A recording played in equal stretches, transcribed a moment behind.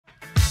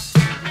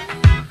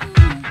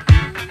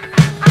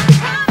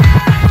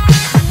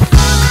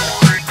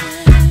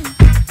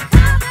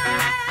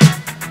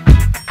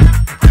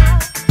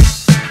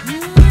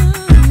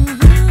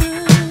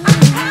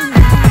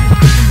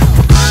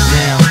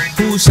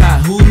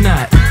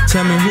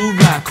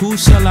Who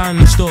sell out in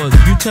the stores?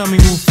 You tell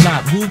me who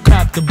flop, who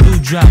cop the blue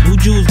drop, who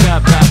jewels got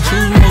blocks,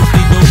 who's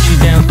mostly Dolce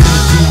down to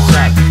the blue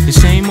top. The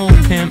same old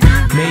pimp,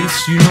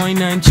 Mace, you know ain't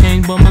nothing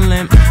changed but my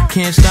limp.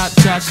 Can't stop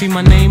till I see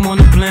my name on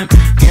the blimp.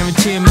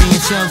 Guarantee a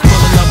million sales, call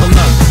it level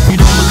up. You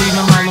don't believe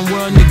in Harlem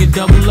World, nigga,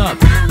 double up.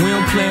 We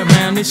don't play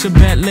around, it's a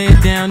bet, lay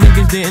it down.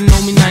 Niggas didn't know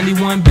me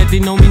 91, bet they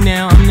know me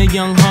now. I'm the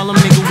young Harlem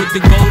nigga with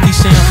the Goldie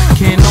sound.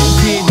 Can't no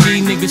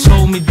PD, niggas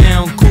hold me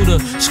down. Cooler,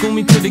 school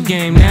me to the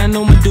game, now I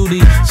know my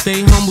duty.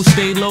 Stay humble,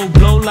 stay low,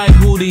 blow like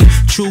Woody.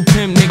 True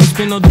pimp, niggas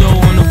spin no dough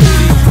on the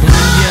booty. And when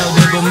you yell,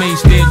 there go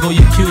Mace, there go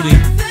your cutie.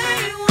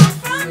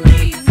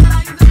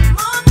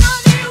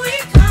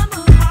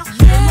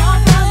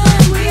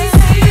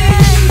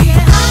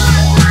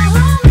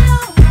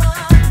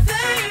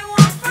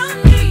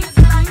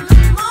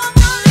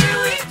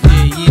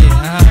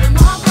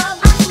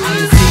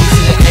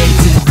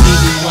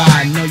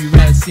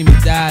 See me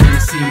die than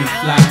see me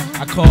fly.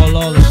 I call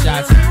all the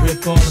shots,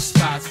 rip all the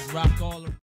spots, rock all the